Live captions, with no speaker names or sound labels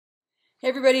Hey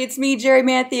everybody, it's me, Jerri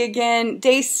Manthey again.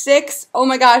 Day 6. Oh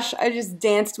my gosh, I just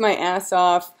danced my ass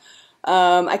off.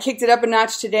 I kicked it up a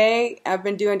notch today. I've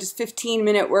been doing just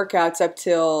 15-minute workouts up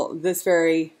till this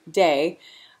very day.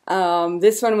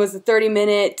 This one was a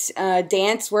 30-minute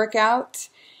dance workout,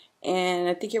 and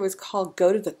I think it was called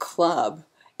Go to the Club.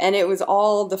 And it was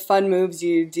all the fun moves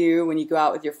you do when you go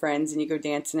out with your friends and you go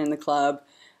dancing in the club.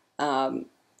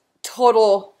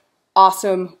 Total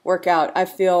awesome workout. I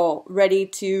feel ready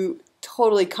to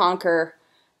totally conquer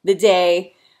the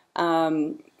day.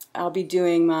 I'll be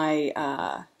doing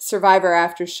my Survivor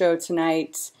after show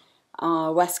tonight,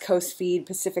 West Coast feed,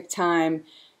 Pacific time,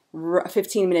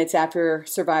 15 minutes after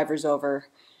Survivor's over.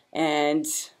 And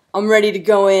I'm ready to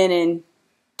go in and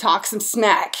talk some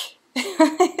smack.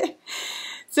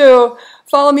 So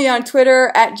follow me on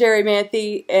Twitter at Jerri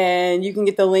Manthey, and you can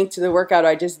get the link to the workout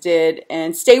I just did.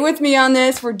 And stay with me on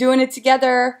this. We're doing it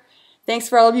together. Thanks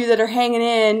for all of you that are hanging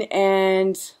in,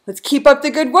 and let's keep up the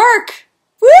good work.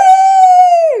 Woo!